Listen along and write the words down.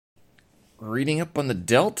reading up on the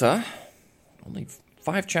Delta. Only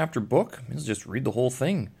 5-chapter book. Let's just read the whole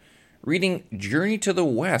thing. Reading Journey to the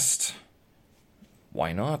West.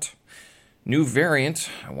 Why not? New variant.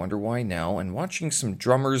 I wonder why now. And watching some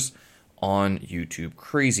drummers on YouTube.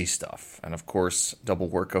 Crazy stuff. And of course, double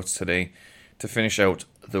workouts today to finish out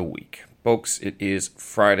the week. Folks, it is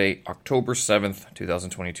Friday, October 7th,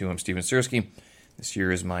 2022. I'm Steven Sersky. This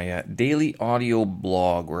here is my daily audio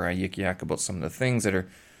blog where I yik-yak about some of the things that are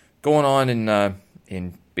going on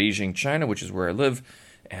in Beijing, China, which is where I live,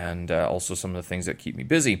 and also some of the things that keep me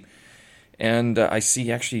busy. And I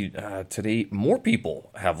see actually today more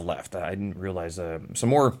people have left. I didn't realize some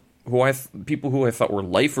more people who I thought were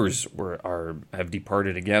lifers have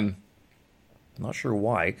departed again. I'm not sure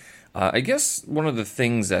why. I guess one of the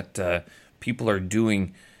things that people are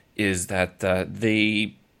doing is that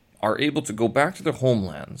they are able to go back to their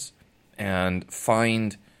homelands and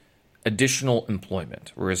find additional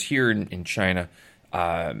employment. Whereas here in China,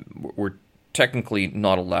 we're technically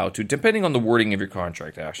not allowed to, depending on the wording of your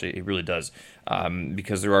contract, actually. It really does.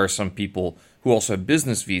 Because there are some people who also have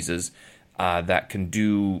business visas that can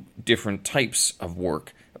do different types of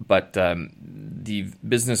work. But the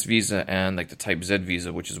business visa and like the Type Z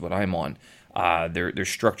visa, which is what I'm on, they're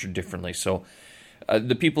structured differently. So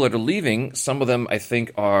the people that are leaving, some of them I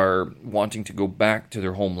think are wanting to go back to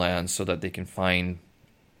their homelands so that they can find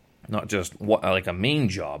not just like a main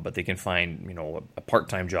job, but they can find a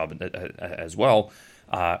part-time job as well,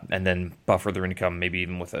 and then buffer their income maybe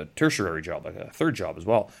even with a tertiary job, like a third job as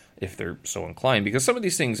well, if they're so inclined. Because some of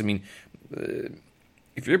these things, I mean,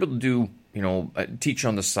 if you're able to do teach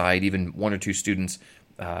on the side, even one or two students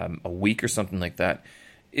a week or something like that,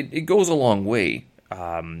 it goes a long way.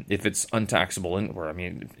 If it's untaxable, or I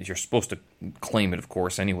mean, you're supposed to claim it, of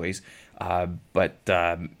course, anyways. But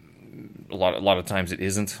a lot of times it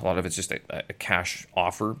isn't. A lot of it's just a cash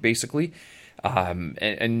offer, basically,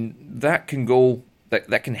 and that can go.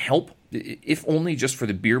 That can help, if only just for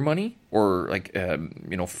the beer money or like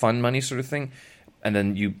fun money sort of thing, and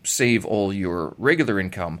then you save all your regular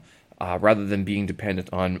income rather than being dependent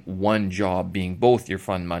on one job being both your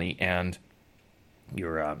fun money and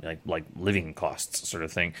your like living costs sort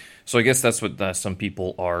of thing. So I guess that's what some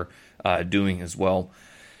people are doing as well.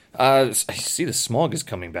 I see the smog is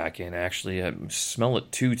coming back in, actually. I smell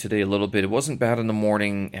it too today a little bit. It wasn't bad in the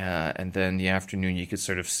morning, and then the afternoon you could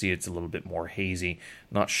sort of see it's a little bit more hazy.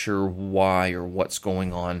 Not sure why or what's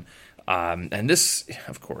going on. And this,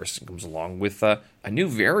 of course, comes along with a new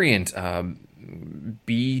variant,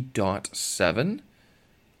 B.7.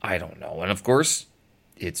 I don't know. And of course,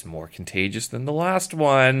 it's more contagious than the last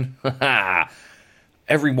one.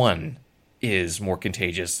 Everyone is more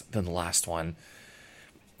contagious than the last one.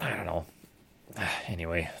 I don't know.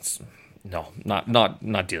 Anyway,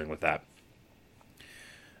 not dealing with that.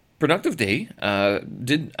 Productive day. I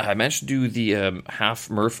managed to do the half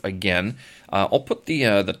Murph again. I'll put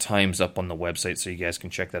the times up on the website so you guys can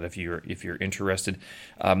check that if you're interested.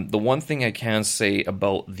 The one thing I can say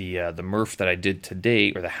about the Murph that I did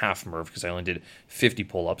today, or the half Murph, because I only did 50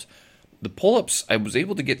 pull-ups. The pull-ups, I was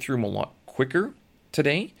able to get through them a lot quicker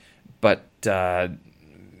today, but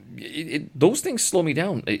those things slow me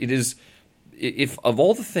down. It is, if of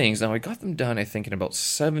all the things, now I got them done, I think, in about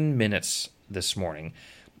 7 minutes this morning.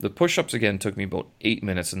 The push-ups, again, took me about 8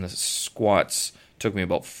 minutes, and the squats took me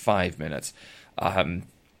about 5 minutes.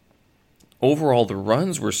 Overall, the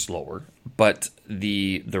runs were slower, but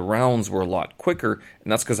the rounds were a lot quicker,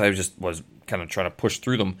 and that's because I just was kind of trying to push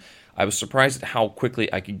through them. I was surprised at how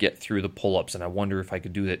quickly I could get through the pull-ups, and I wonder if I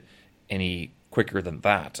could do it any quicker than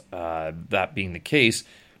that. That being the case,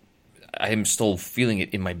 I am still feeling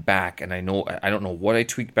it in my back, and I don't know what I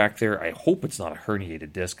tweaked back there. I hope it's not a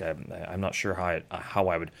herniated disc. I'm not sure how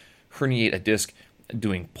I would herniate a disc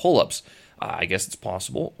doing pull-ups. I guess it's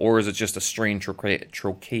possible, or is it just a strained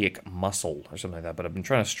trochaic muscle or something like that? But I've been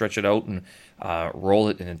trying to stretch it out and roll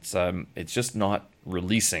it, and it's just not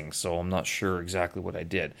releasing. So I'm not sure exactly what I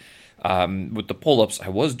did. With the pull-ups, I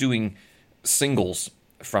was doing singles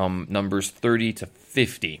from numbers 30 to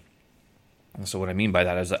 50. So what I mean by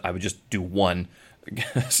that is that I would just do one,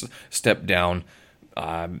 step down,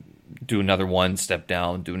 do another one, step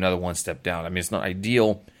down, do another one, step down. I mean, it's not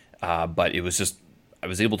ideal, but it was just, I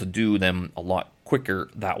was able to do them a lot quicker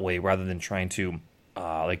that way rather than trying to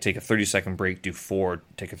take a 30-second break, do 4,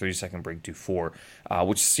 take a 30-second break, do 4,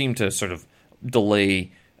 which seemed to sort of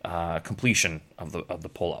delay completion of the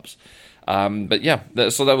pull-ups. But yeah,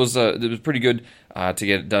 so that was it was pretty good to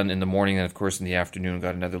get it done in the morning, and of course in the afternoon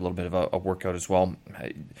got another little bit of a workout as well.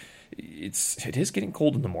 It is getting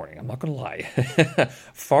cold in the morning. I'm not going to lie.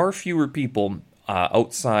 Far fewer people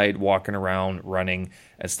outside, walking around, running,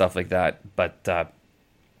 and stuff like that. But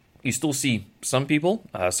you still see some people.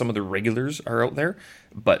 Some of the regulars are out there,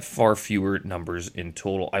 but far fewer numbers in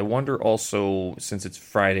total. I wonder also, since it's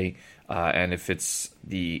Friday, and if it's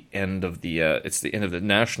the end of the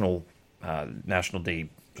national day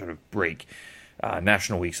sort of break,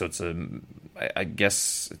 national week. So I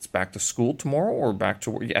guess it's back to school tomorrow or back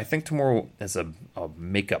to work. Yeah, I think tomorrow is a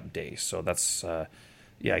makeup day. So that's I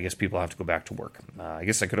guess people have to go back to work. I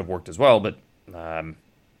guess I could have worked as well, but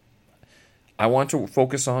I want to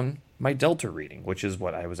focus on my Delta reading, which is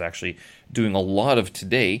what I was actually doing a lot of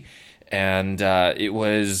today. And it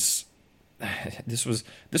was this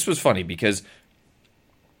was funny because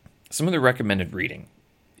some of the recommended reading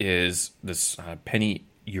is this Penny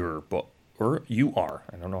Ur book, Ur.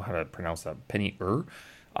 I don't know how to pronounce that. Penny Ur,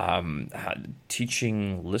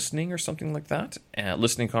 teaching listening or something like that,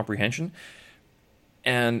 listening comprehension.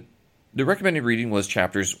 And the recommended reading was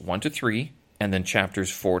chapters 1 to 3, and then chapters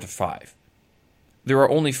 4 to 5. There are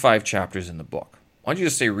only 5 chapters in the book. Why don't you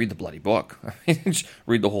just say read the bloody book? Just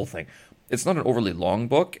read the whole thing. It's not an overly long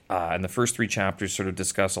book, and the first 3 chapters sort of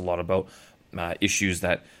discuss a lot about issues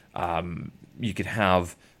that you could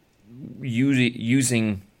have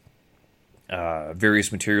using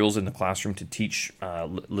various materials in the classroom to teach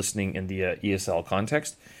listening in the ESL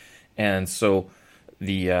context. And so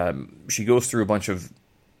she goes through a bunch of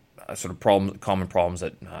sort of common problems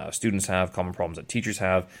that students have, common problems that teachers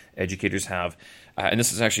have, educators have. And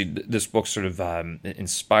this book sort of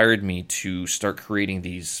inspired me to start creating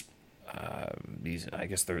these I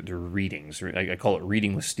guess they're readings. I call it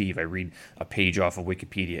Reading with Steve. I read a page off of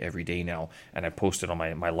Wikipedia every day now, and I post it on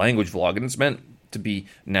my language vlog. And it's meant to be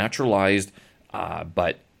naturalized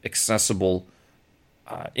but accessible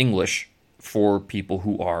English for people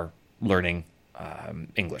who are learning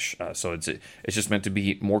English. So it's just meant to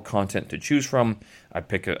be more content to choose from. I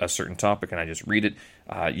pick a certain topic and I just read it.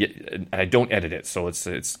 I don't edit it, so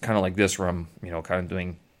it's kind of like this where I'm kind of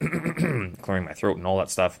doing clearing my throat and all that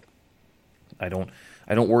stuff. I don't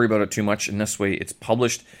worry about it too much. In this way, it's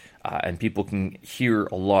published, and people can hear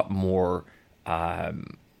a lot more.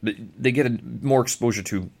 They get more exposure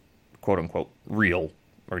to quote unquote real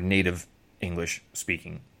or native English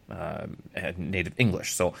speaking, native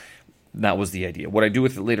English. So that was the idea. What I do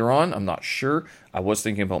with it later on, I'm not sure. I was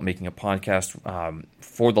thinking about making a podcast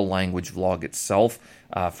for the language vlog itself,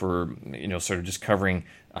 for sort of just covering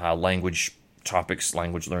language topics,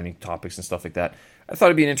 language learning topics, and stuff like that. I thought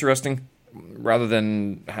it'd be interesting, rather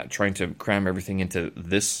than trying to cram everything into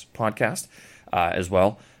this podcast as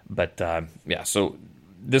well. But so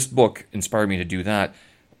this book inspired me to do that.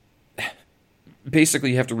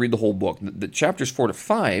 Basically, you have to read the whole book. The chapters 4 to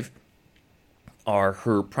 5 are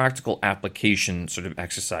her practical application sort of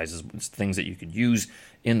exercises, things that you could use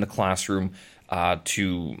in the classroom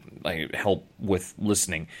to help with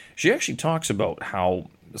listening. She actually talks about how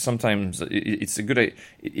sometimes it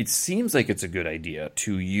seems like it's a good idea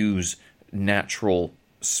to use natural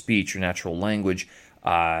speech or natural language,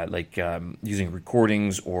 using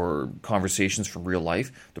recordings or conversations from real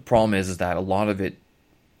life. The problem is that a lot of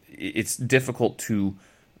it's difficult to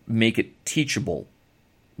make it teachable,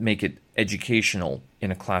 make it educational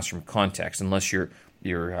in a classroom context, unless you're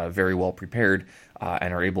very well prepared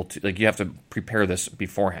and are able to, you have to prepare this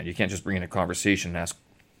beforehand. You can't just bring in a conversation and ask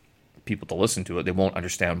people to listen to it. They won't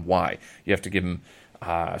understand why. You have to give them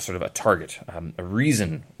sort of a target, a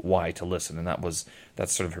reason why to listen, and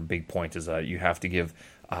that's sort of her big point, is you have to give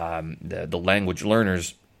the language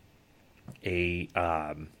learners a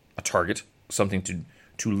target, something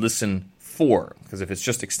to listen for. Because if it's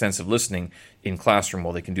just extensive listening in classroom,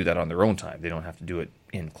 well, they can do that on their own time. They don't have to do it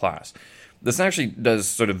in class. This actually does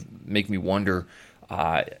sort of make me wonder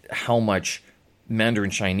how much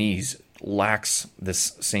Mandarin Chinese lacks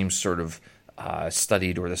this same sort of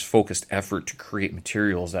studied or this focused effort to create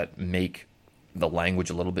materials that make the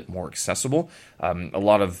language a little bit more accessible. A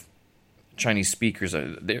lot of Chinese speakers,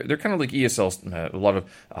 they're kind of like ESL. A lot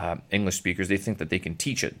of English speakers, they think that they can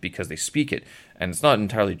teach it because they speak it, and it's not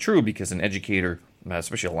entirely true, because an educator,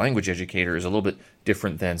 especially a language educator, is a little bit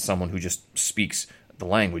different than someone who just speaks the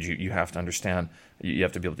language. You have to understand. You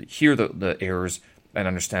have to be able to hear the errors and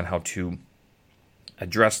understand how to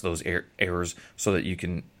address those errors so that you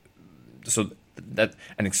can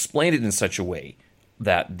and explain it in such a way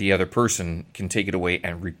that the other person can take it away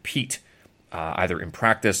and repeat either in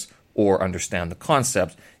practice or understand the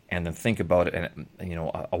concept and then think about it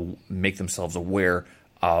and make themselves aware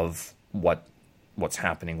of what's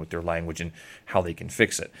happening with their language and how they can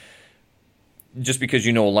fix it. just because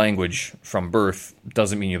you know a language from birth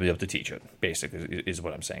doesn't mean you'll be able to teach it. Basically, is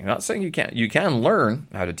what I'm saying. I'm not saying you can't. You can learn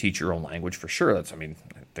how to teach your own language for sure. I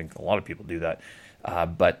think a lot of people do that.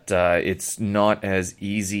 But it's not as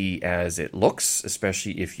easy as it looks,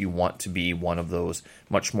 especially if you want to be one of those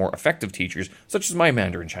much more effective teachers, such as my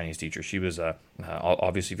Mandarin Chinese teacher. She was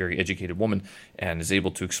obviously a very educated woman and is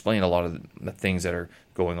able to explain a lot of the things that are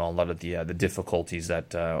going on, a lot of the difficulties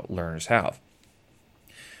that learners have.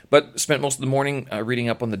 But spent most of the morning reading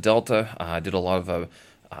up on the Delta. Did a lot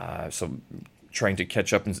of some trying to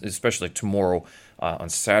catch up, especially tomorrow on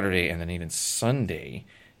Saturday and then even Sunday,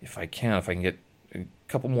 if I can get a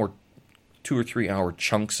couple more 2 or 3 hour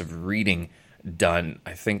chunks of reading done.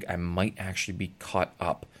 I think I might actually be caught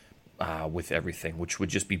up with everything, which would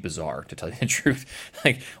just be bizarre, to tell you the truth.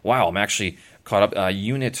 Like, wow, I'm actually caught up.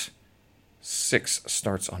 Unit 6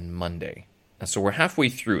 starts on Monday. And so we're halfway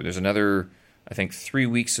through. There's another, I think, 3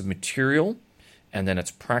 weeks of material, and then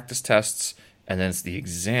it's practice tests, and then it's the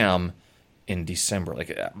exam in December.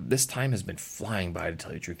 Like, this time has been flying by, to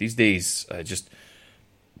tell you the truth. These days,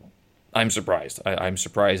 I'm surprised. I'm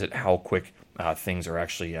surprised at how quick things are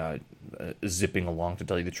actually zipping along, to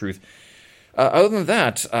tell you the truth. Other than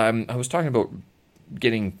that, I was talking about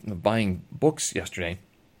buying books yesterday.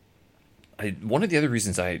 One of the other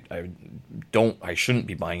reasons I shouldn't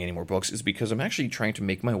be buying any more books is because I'm actually trying to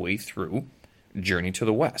make my way through Journey to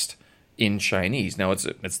the West in Chinese. Now it's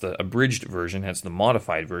the abridged version, it's the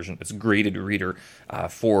modified version. It's a graded reader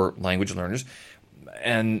for language learners.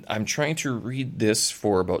 And I'm trying to read this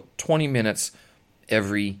for about 20 minutes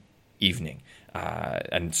every evening.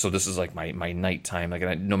 And so this is like my nighttime.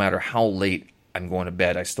 Like, no matter how late I'm going to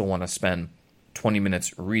bed, I still want to spend 20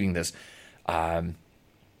 minutes reading this.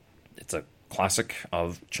 It's a classic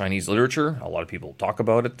of Chinese literature. A lot of people talk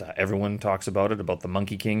about it. Everyone talks about it, about the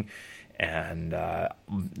Monkey King. And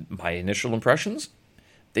my initial impressions,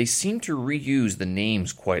 they seem to reuse the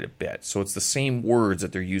names quite a bit. So it's the same words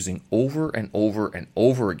that they're using over and over and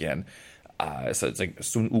over again. So it's like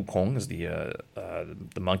Sun Wukong is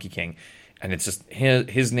the Monkey King. And it's just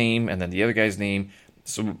his name and then the other guy's name.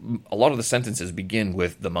 So a lot of the sentences begin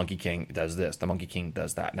with the Monkey King does this, the Monkey King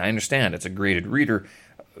does that. And I understand it's a graded reader.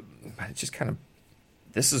 It's just kind of,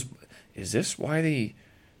 is this why they...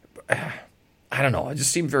 I don't know. It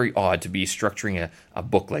just seemed very odd to be structuring a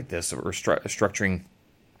book like this, or structuring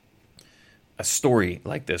a story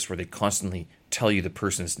like this where they constantly tell you the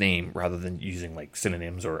person's name rather than using like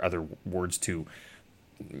synonyms or other words to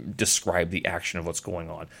describe the action of what's going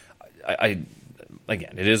on.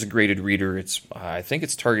 Again, it is a graded reader. I think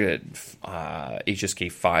it's targeted at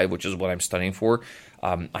HSK 5, which is what I'm studying for.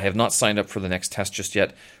 I have not signed up for the next test just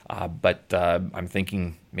yet, but I'm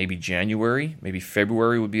thinking maybe January, maybe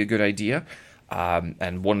February would be a good idea.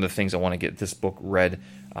 And one of the things I want to get this book read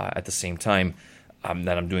at the same time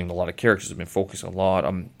that I'm doing a lot of characters. I've been focusing a lot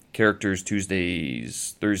on characters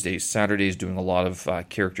Tuesdays, Thursdays, Saturdays, doing a lot of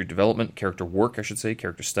character development, character work, I should say,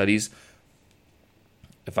 character studies.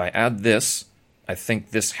 If I add this, I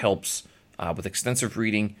think this helps with extensive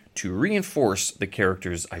reading to reinforce the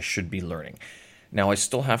characters I should be learning. Now, I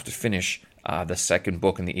still have to finish the second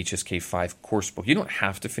book in the HSK 5 course book. You don't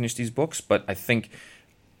have to finish these books, but I think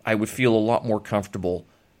I would feel a lot more comfortable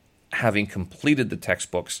having completed the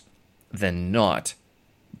textbooks than not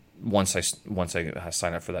once I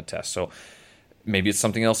sign up for that test. So maybe it's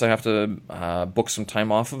something else I have to book some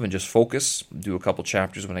time off of and just focus, do a couple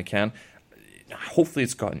chapters when I can. Hopefully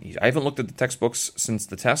it's gotten easy. I haven't looked at the textbooks since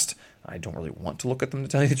the test. I don't really want to look at them, to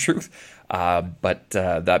tell you the truth. But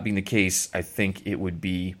that being the case, I think it would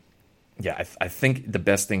be... Yeah, I think the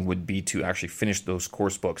best thing would be to actually finish those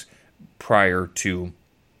course books prior to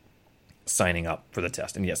signing up for the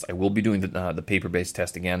test. And yes, I will be doing the paper-based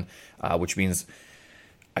test again, which means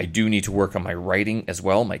I do need to work on my writing as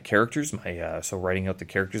well, my characters, so writing out the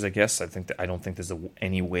characters, I guess. I don't think there's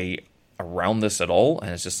any way around this at all,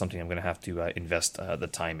 and it's just something I'm going to have to invest the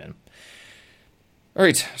time in. All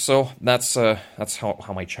right, so that's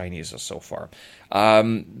how my Chinese is so far.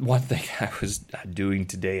 One thing I was doing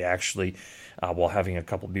today, actually, while having a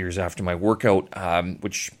couple beers after my workout,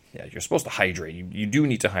 which you're supposed to hydrate. You do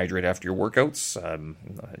need to hydrate after your workouts.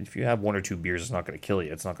 If you have 1 or 2 beers, it's not going to kill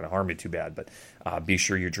you. It's not going to harm you too bad. But be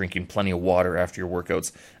sure you're drinking plenty of water after your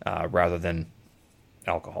workouts rather than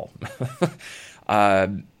alcohol.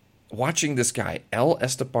 Watching this guy, El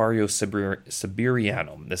Estepario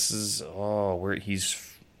Siberiano. This is, where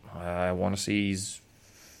he's, I want to say he's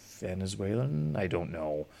Venezuelan? I don't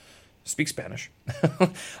know. Speak Spanish.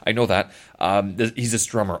 I know that. He's this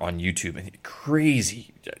drummer on YouTube. And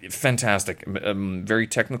crazy, fantastic, very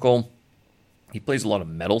technical. He plays a lot of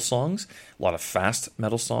metal songs, a lot of fast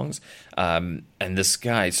metal songs. And this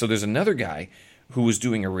guy, so there's another guy who was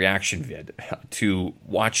doing a reaction vid to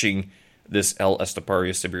watching this El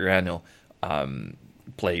Estepario Siberiano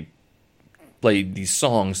play these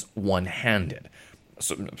songs one-handed.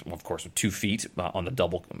 So, of course, with 2 feet on the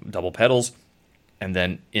double pedals, and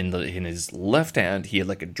then in his left hand he had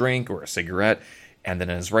like a drink or a cigarette, and then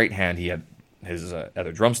in his right hand he had his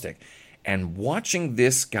other drumstick. And watching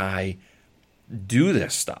this guy do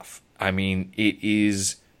this stuff, I mean, it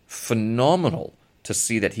is phenomenal to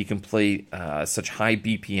see that he can play such high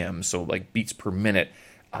BPM, so like beats per minute,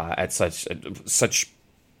 at such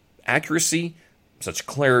accuracy, such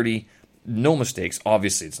clarity, no mistakes.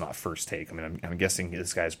 Obviously, it's not first take. I mean, I'm guessing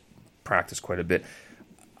this guy's practiced quite a bit.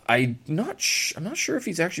 I'm not sure if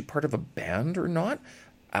he's actually part of a band or not.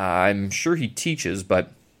 I'm sure he teaches,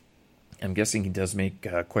 but I'm guessing he does make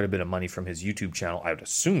quite a bit of money from his YouTube channel. I would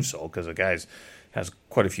assume so, because the guy has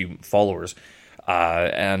quite a few followers.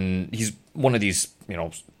 And he's one of these,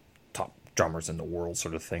 top drummers in the world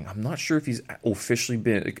sort of thing. I'm not sure if he's officially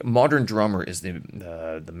been... Modern Drummer is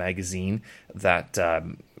the magazine that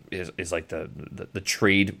is like the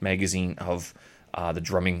trade magazine of the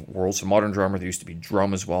drumming world. So Modern Drummer, there used to be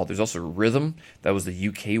Drum as well. There's also Rhythm. That was the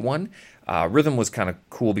UK one. Rhythm was kind of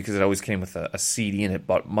cool because it always came with a CD in it,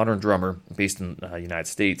 but Modern Drummer, based in the United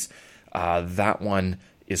States, that one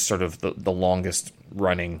is sort of the longest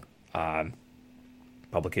running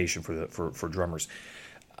publication for drummers.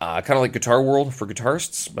 Kind of like Guitar World for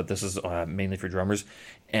guitarists, but this is mainly for drummers.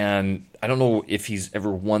 And I don't know if he's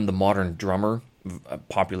ever won the Modern Drummer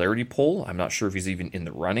popularity poll. I'm not sure if he's even in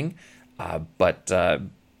the running. But the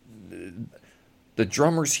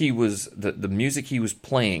drummers the music he was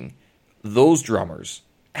playing, those drummers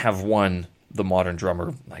have won the Modern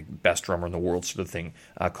Drummer, like best drummer in the world sort of thing,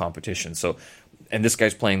 competition. So, and this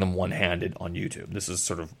guy's playing them one-handed on YouTube. This is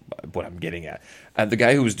sort of what I'm getting at. The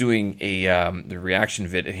guy who was doing the reaction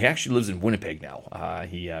vid, he actually lives in Winnipeg now.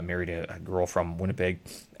 He married a girl from Winnipeg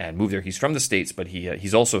and moved there. He's from the States, but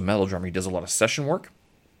he's also a metal drummer. He does a lot of session work.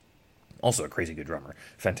 Also a crazy good drummer.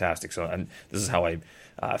 Fantastic. So, and this is how I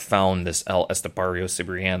found this El Estepario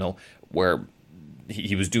Siberiano, where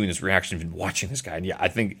he was doing this reaction vid, watching this guy. And yeah, I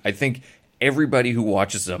think everybody who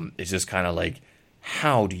watches him is just kind of like,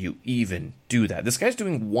 how do you even do that? This guy's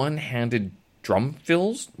doing one-handed drum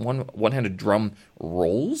fills, one-handed drum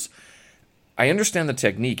rolls. I understand the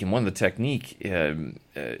technique, and one of the technique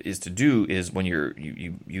is when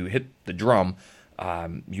you hit the drum,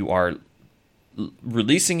 you are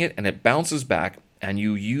releasing it and it bounces back, and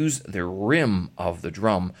you use the rim of the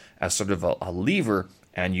drum as sort of a lever,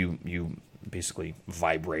 and you basically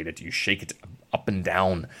vibrate it, you shake it up and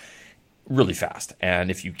down really fast. And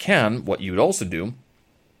if you can, what you would also do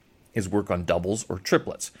is work on doubles or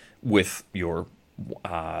triplets with your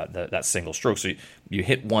that single stroke. So you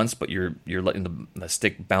hit once, but you're letting the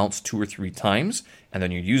stick bounce 2 or 3 times, and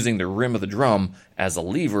then you're using the rim of the drum as a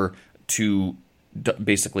lever to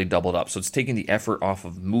basically double it up. So it's taking the effort off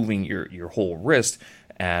of moving your whole wrist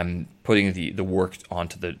and putting the work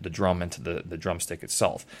onto the drum and to the drumstick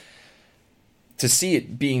itself. To see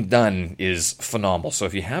it being done is phenomenal. So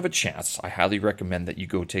if you have a chance, I highly recommend that you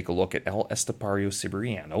go take a look at El Estepario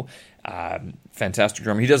Siberiano. Fantastic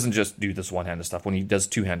drummer. He doesn't just do this one-handed stuff. When he does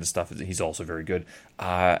two-handed stuff, he's also very good.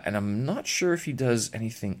 And I'm not sure if he does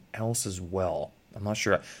anything else as well. I'm not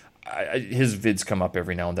sure. His vids come up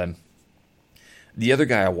every now and then. The other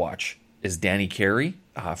guy I watch is Danny Carey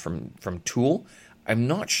from Tool. I'm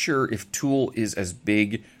not sure if Tool is as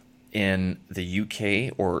big in the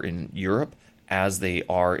UK or in Europe as they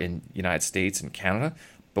are in United States and Canada,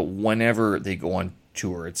 but whenever they go on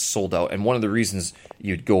tour, it's sold out. And one of the reasons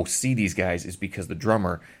you'd go see these guys is because the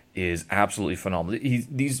drummer is absolutely phenomenal.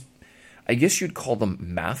 I guess you'd call them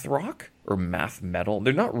math rock or math metal.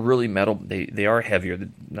 They're not really metal. They are heavier,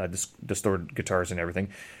 distorted guitars and everything.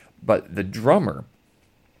 But the drummer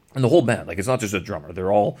and the whole band, like, it's not just a drummer.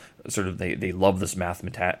 They're all sort of, they love this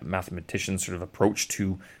mathematician sort of approach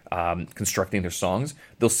to constructing their songs.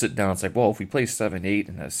 They'll sit down and say, well, if we play 7/8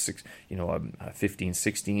 and a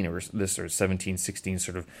 15/16 or this or 17/16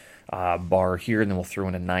 sort of bar here, and then we'll throw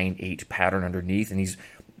in a 9/8 pattern underneath, and he's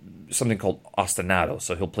something called ostinato.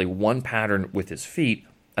 So he'll play one pattern with his feet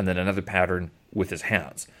and then another pattern with his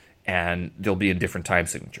hands, and they'll be in different time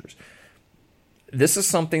signatures. This is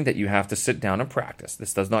something that you have to sit down and practice.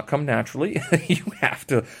 This does not come naturally. You have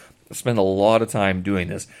to spend a lot of time doing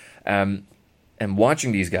this. And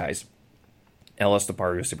watching these guys, El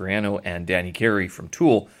Estepario Siberiano and Danny Carey from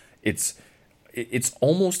Tool, it's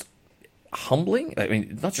almost humbling. I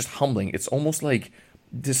mean, not just humbling, it's almost like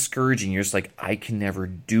discouraging. You're just like, I can never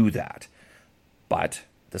do that. but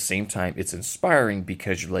at the same time, it's inspiring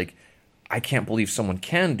because you're like, I can't believe someone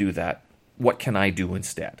can do that. What can I do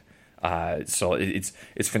instead? So it's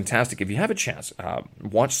fantastic. If you have a chance,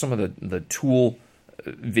 watch some of the Tool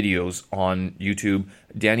videos on YouTube.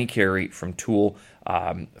 Danny Carey from Tool,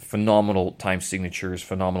 phenomenal time signatures,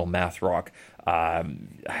 phenomenal math rock.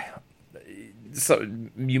 So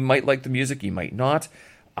you might like the music, you might not,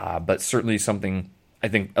 but certainly something I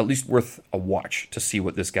think at least worth a watch to see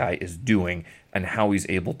what this guy is doing and how he's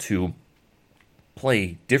able to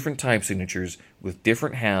play different time signatures with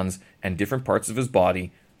different hands and different parts of his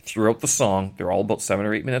body throughout the song. They're all about 7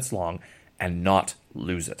 or 8 minutes long, and not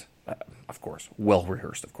lose it. Of course, well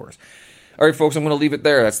rehearsed, of course. All right, folks, I'm going to leave it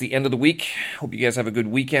there. That's the end of the week. Hope you guys have a good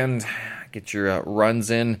weekend. Get your runs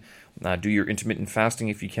in. Do your intermittent fasting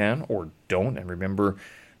if you can, or don't. And remember,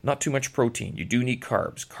 not too much protein. You do need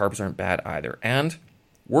carbs. Carbs aren't bad either. And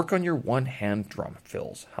work on your one-hand drum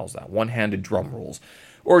fills. How's that? One-handed drum rolls.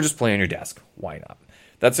 Or just play on your desk. Why not?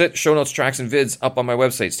 That's it. Show notes, tracks, and vids up on my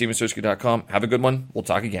website, stevensersky.com. Have a good one. We'll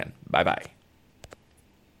talk again. Bye-bye.